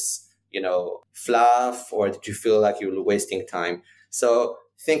into this, fluff, or that you feel like you're wasting time. So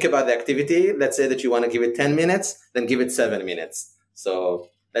think about the activity. Let's say that you want to give it 10 minutes, then give it 7 minutes. So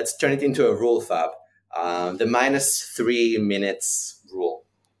let's turn it into a rule, Fab. The -3 minutes rule.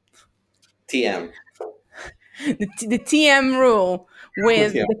 TM. The TM rule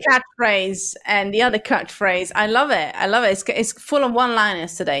with Yeah. the catchphrase and the other catchphrase. I love it. It's full of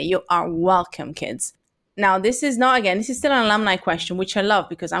one-liners today. You are welcome, kids. Now, this is still an alumni question, which I love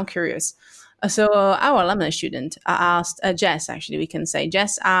because I'm curious. So our alumni student asked, Jess, actually, we can say,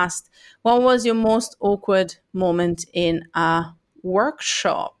 Jess asked, what was your most awkward moment in a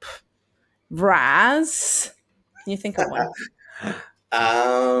workshop? Raz, can you think of one?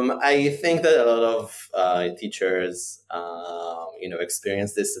 I think that a lot of teachers,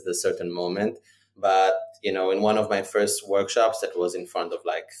 experience this at a certain moment. But, in one of my first workshops that was in front of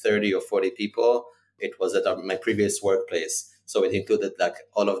like 30 or 40 people, it was at my previous workplace. So it included like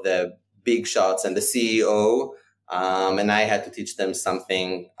all of the big shots and the CEO. And I had to teach them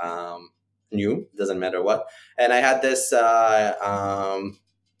something new, doesn't matter what. And I had this, how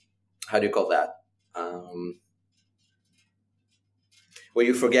do you call that? Where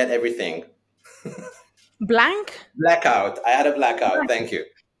you forget everything. Blackout. I had a blackout. Thank you.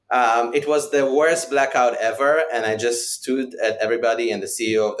 It was the worst blackout ever. And I just stood at everybody and the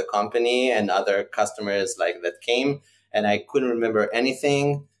CEO of the company and other customers like that came. And I couldn't remember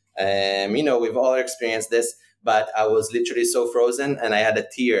anything. We've all experienced this, but I was literally so frozen and I had a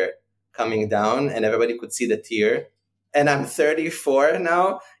tear coming down and everybody could see the tear. And I'm 34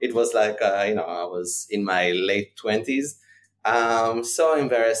 now. It was like, I was in my late 20s. So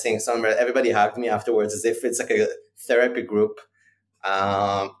embarrassing. Everybody hugged me afterwards as if it's like a therapy group.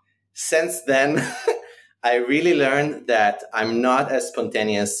 Since then, I really learned that I'm not as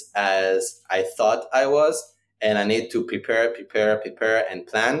spontaneous as I thought I was. And I need to prepare, and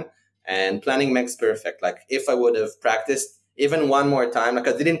plan. And planning makes perfect. Like if I would have practiced even one more time, like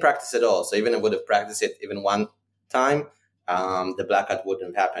I didn't practice at all. So even if I would have practiced it even one time, the blackout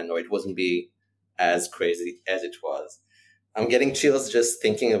wouldn't have happened, or it wouldn't be as crazy as it was. I'm getting chills just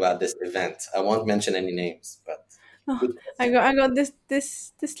thinking about this event. I won't mention any names, but I got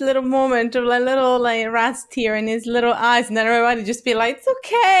this little moment of like little like rat's tear in his little eyes, and then everybody just be like, "It's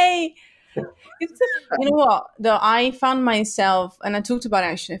okay." You know what? Though I found myself, and I talked about it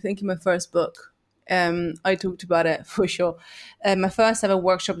actually, I think in my first book. I talked about it for sure. My first ever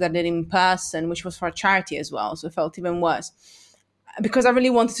workshop that I did in person, which was for a charity as well, so it felt even worse because I really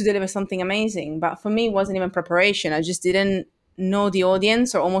wanted to deliver something amazing. But for me, it wasn't even preparation. I just didn't know the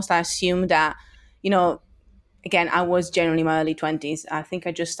audience, or almost I assumed that, again, I was generally in my early 20s. I think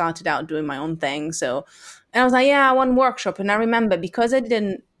I just started out doing my own thing. So, and I was like, yeah, I want workshop. And I remember because I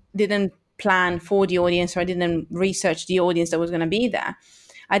didn't plan for the audience, or I didn't research the audience that was going to be there,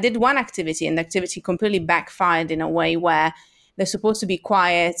 I did one activity and the activity completely backfired in a way where they're supposed to be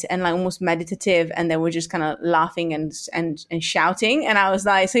quiet and like almost meditative, and they were just kind of laughing and shouting. And I was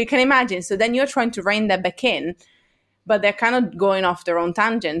like, so you can imagine. So then you're trying to rein that back in, but they're kind of going off their own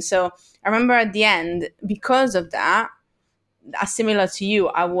tangent. So I remember at the end, because of that, similar to you,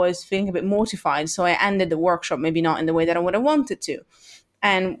 I was feeling a bit mortified. So I ended the workshop, maybe not in the way that I would have wanted to.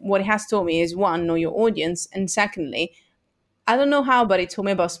 And what it has taught me is, one, know your audience. And secondly, I don't know how, but it taught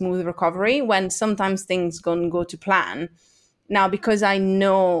me about smooth recovery when sometimes things don't go to plan. Now, because I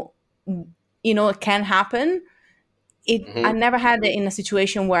know, it can happen. I never had it in a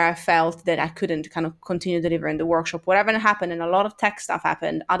situation where I felt that I couldn't kind of continue delivering the workshop. Whatever happened, and a lot of tech stuff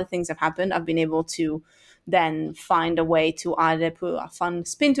happened, other things have happened, I've been able to then find a way to either put a fun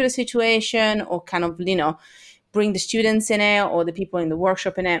spin to the situation, or kind of, bring the students in it or the people in the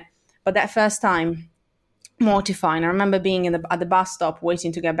workshop in it. But that first time, mortifying. I remember being at the bus stop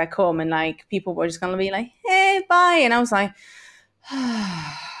waiting to get back home, and like people were just gonna be like, hey, bye. And I was like,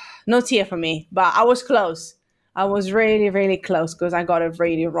 no tear for me, but I was close. I was really, really close because I got it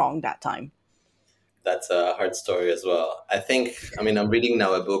really wrong that time. That's a hard story as well. I'm reading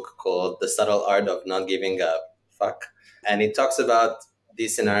now a book called The Subtle Art of Not Giving a Fuck. And it talks about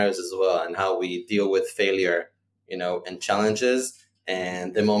these scenarios as well and how we deal with failure, and challenges.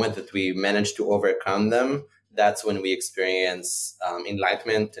 And the moment that we manage to overcome them, that's when we experience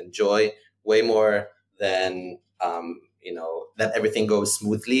enlightenment and joy way more than, that everything goes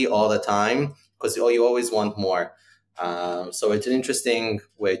smoothly all the time, because you always want more. So it's an interesting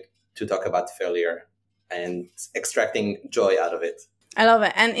way to talk about failure. and extracting joy out of it. I love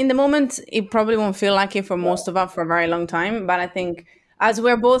it. And in the moment, it probably won't feel like it for most of us for a very long time. But I think as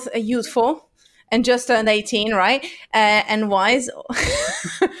we're both youthful and just turned 18, right? And wise,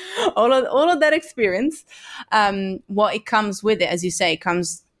 all of that experience, what it comes with it, as you say,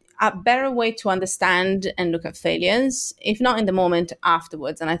 comes a better way to understand and look at failures, if not in the moment,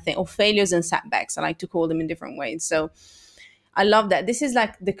 afterwards. And I think, or failures and setbacks, I like to call them in different ways. So I love that. This is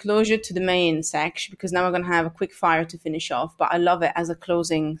like the closure to the main section, because now we're going to have a quick fire to finish off. But I love it as a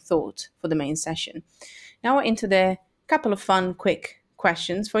closing thought for the main session. Now we're into the couple of fun, quick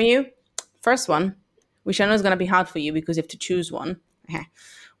questions for you. First one, which I know is going to be hard for you because you have to choose one. Okay.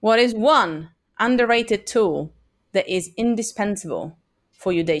 What is one underrated tool that is indispensable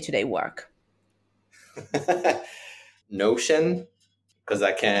for your day-to-day work? Notion, because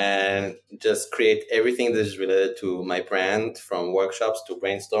I can just create everything that is related to my brand, from workshops to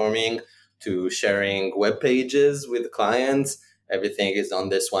brainstorming to sharing web pages with clients. Everything is on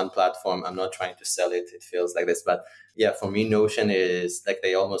this one platform. I'm not trying to sell it. It feels like this. But yeah, for me, Notion is like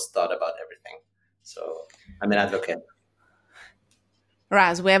they almost thought about everything. So I'm an advocate.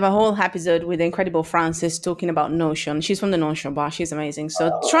 Raz, we have a whole episode with the incredible Frances talking about Notion. She's from the Notion bar. She's amazing.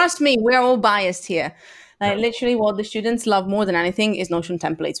 So trust me, we're all biased here. Like literally what the students love more than anything is Notion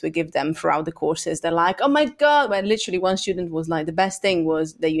templates we give them throughout the courses. They're like, oh my God. Well, literally one student was like, the best thing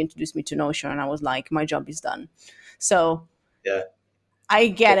was that you introduced me to Notion. And I was like, my job is done. So yeah, I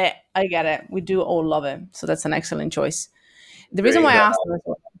get it. I get it. We do all love it. So that's an excellent choice. The reason why I asked them as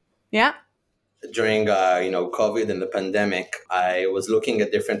well. Yeah. During COVID and the pandemic, I was looking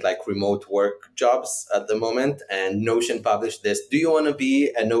at different like remote work jobs at the moment, and Notion published this. Do you want to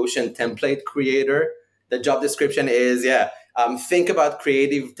be a Notion template creator? The job description is think about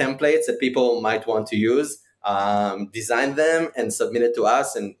creative templates that people might want to use, design them and submit it to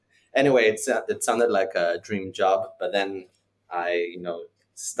us. And anyway, it sounded like a dream job, but then I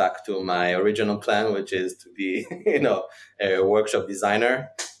stuck to my original plan, which is to be a workshop designer.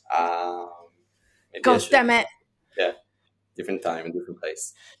 God damn it. Yeah, different time and different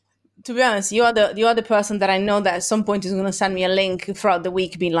place. To be honest, you are the person that I know that at some point is going to send me a link throughout the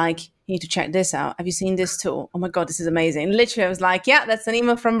week being like, you need to check this out. Have you seen this tool? Oh my God, this is amazing. And literally, I was like, yeah, that's an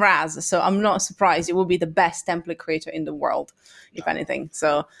email from Raz. So I'm not surprised. You will be the best template creator in the world, if anything.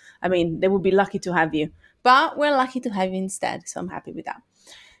 So, I mean, they would be lucky to have you. But we're lucky to have you instead. So I'm happy with that.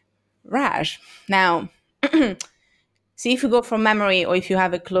 Raj, now... See if you go from memory or if you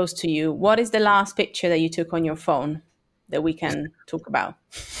have it close to you. What is the last picture that you took on your phone that we can talk about?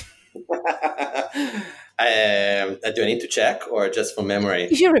 Do I need to check or just from memory?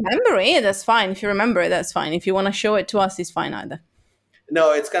 If you remember it, that's fine. If you remember it, that's fine. If you want to show it to us, it's fine either.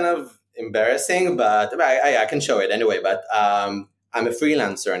 No, it's kind of embarrassing, but I can show it anyway. But I'm a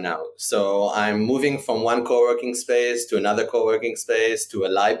freelancer now. So I'm moving from one co-working space to another co-working space, to a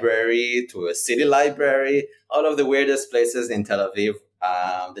library, to a city library, all of the weirdest places in Tel Aviv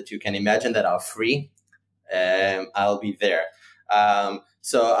that you can imagine that are free. I'll be there.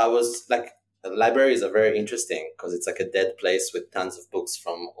 So I was like, libraries are very interesting because it's like a dead place with tons of books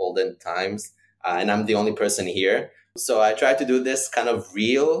from olden times. And I'm the only person here. So I try to do this kind of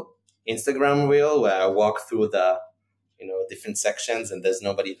Instagram reel where I walk through the different sections and there's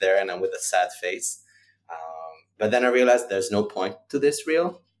nobody there and I'm with a sad face. But then I realized there's no point to this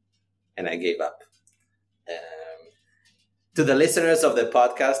reel and I gave up. To the listeners of the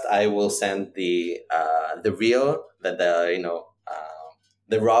podcast, I will send the reel,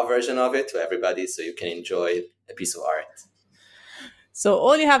 the raw version of it to everybody so you can enjoy a piece of art. So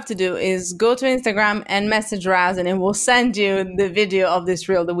all you have to do is go to Instagram and message Raz and it will send you the video of this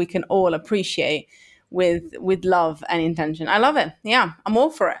reel that we can all appreciate with love and intention. I love it. Yeah, I'm all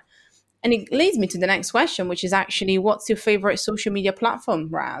for it. And it leads me to the next question, which is actually, what's your favorite social media platform,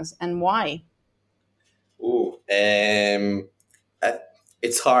 Raz, and why?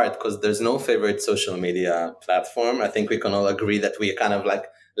 It's hard because there's no favorite social media platform. I think we can all agree that we kind of like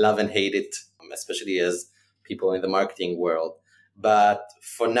love and hate it, especially as people in the marketing world. But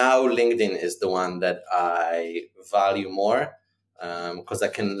for now, LinkedIn is the one that I value more. Because I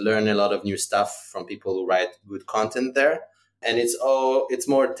can learn a lot of new stuff from people who write good content there. And it's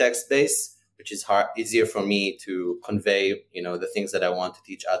more text-based, which is easier for me to convey, the things that I want to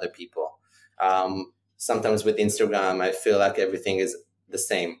teach other people. Sometimes with Instagram, I feel like everything is the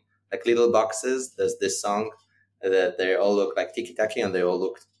same. Like little boxes, there's this song that they all look like tiki-taki and they all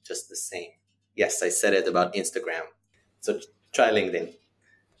look just the same. Yes, I said it about Instagram. So try LinkedIn.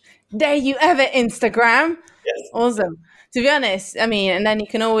 There you have it, Instagram. Yes. Awesome. To be honest, I mean, and then you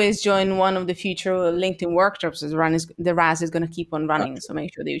can always join one of the future LinkedIn workshops as the Raz is going to keep on running. So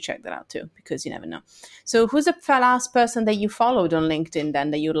make sure that you check that out too, because you never know. So who's the last person that you followed on LinkedIn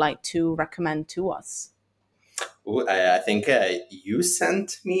then that you'd like to recommend to us? Ooh, I think you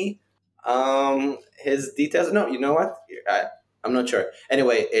sent me his details. No, you know what? I'm not sure.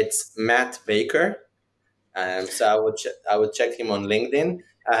 Anyway, it's Matt Baker. So I would check him on LinkedIn,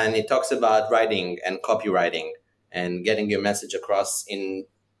 and he talks about writing and copywriting and getting your message across in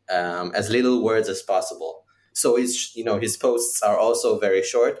as little words as possible. So his posts are also very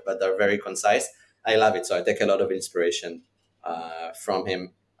short, but they're very concise. I love it. So I take a lot of inspiration from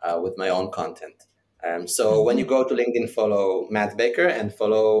him with my own content. So when you go to LinkedIn, follow Matt Baker and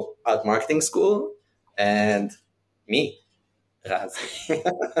follow Alt Marketing School and me, Raz.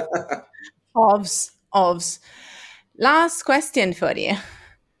 Ovs. Last question for you.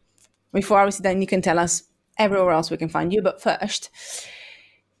 Before obviously then you can tell us everywhere else we can find you. But first,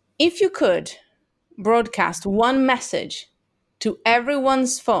 if you could broadcast one message to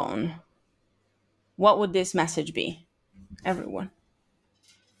everyone's phone, what would this message be? Everyone.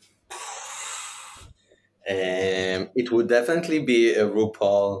 It would definitely be a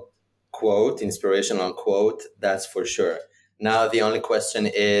RuPaul quote, inspirational quote, that's for sure. Now, the only question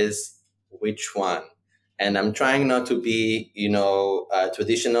is, which one? And I'm trying not to be,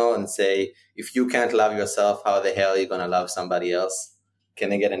 traditional and say, if you can't love yourself, how the hell are you going to love somebody else?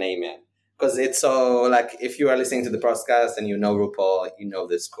 Can I get an amen? Because it's so, like, if you are listening to the podcast and you know RuPaul, you know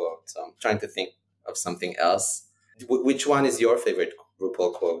this quote. So I'm trying to think of something else. Which one is your favorite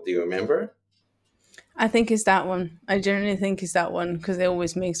RuPaul quote? Do you remember? I think it's that one. I generally think it's that one because it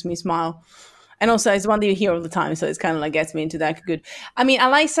always makes me smile. And also it's one that you hear all the time. So it's kind of like gets me into that good. I mean, I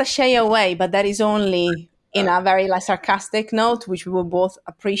like Sashay Away, but that is only in a very like sarcastic note, which we will both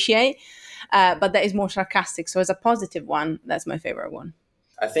appreciate. But that is more sarcastic. So as a positive one, that's my favorite one.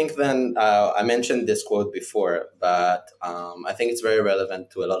 I think then I mentioned this quote before, but I think it's very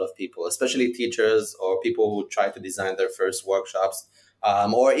relevant to a lot of people, especially teachers or people who try to design their first workshops.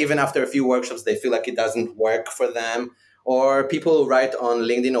 Or even after a few workshops, they feel like it doesn't work for them. Or people who write on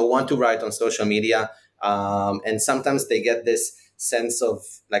LinkedIn or want to write on social media. And sometimes they get this sense of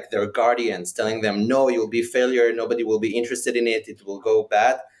like their guardians telling them, no, you'll be a failure. Nobody will be interested in it. It will go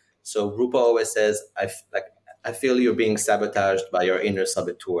bad. So RuPaul always says, I feel you're being sabotaged by your inner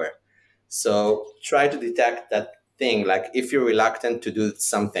saboteur. So try to detect that thing. Like if you're reluctant to do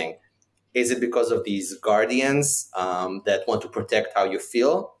something, is it because of these guardians that want to protect how you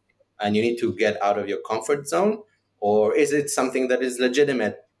feel and you need to get out of your comfort zone? Or is it something that is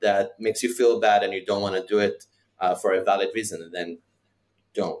legitimate that makes you feel bad and you don't want to do it for a valid reason? Then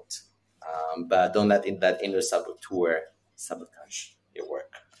don't. But don't let that inner saboteur sabotage your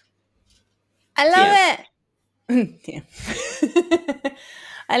work. I love it.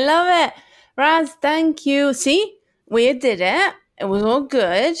 I love it. Raz, thank you. See, we did it. It was all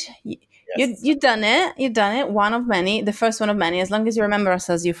good. Yes. You done it. You done it. One of many, the first one of many. As long as you remember us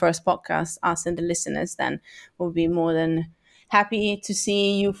as your first podcast, us and the listeners, then we'll be more than happy to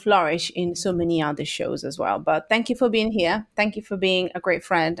see you flourish in so many other shows as well. But thank you for being here. Thank you for being a great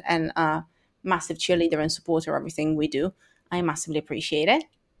friend and a massive cheerleader and supporter of everything we do. I massively appreciate it.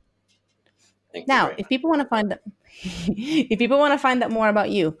 Now, if people want to find that, if people want to find out more about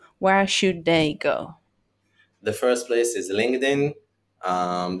you, where should they go? The first place is LinkedIn.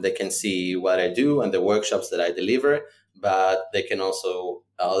 They can see what I do and the workshops that I deliver, but they can also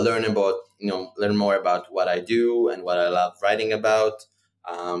learn more about what I do and what I love writing about.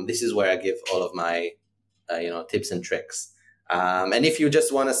 This is where I give all of my, tips and tricks. And if you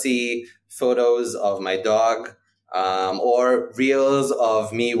just want to see photos of my dog, or reels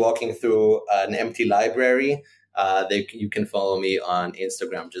of me walking through an empty library, you can follow me on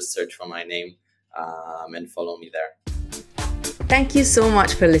Instagram. Just search for my name and follow me there. Thank you so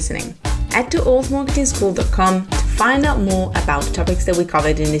much for listening. Head to altmarketingschool.com to find out more about the topics that we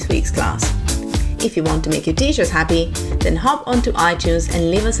covered in this week's class. If you want to make your teachers happy, then hop onto iTunes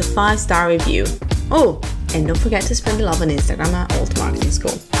and leave us a 5-star review. Oh, and don't forget to spread the love on Instagram at Alt Marketing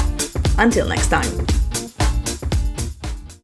School. Until next time.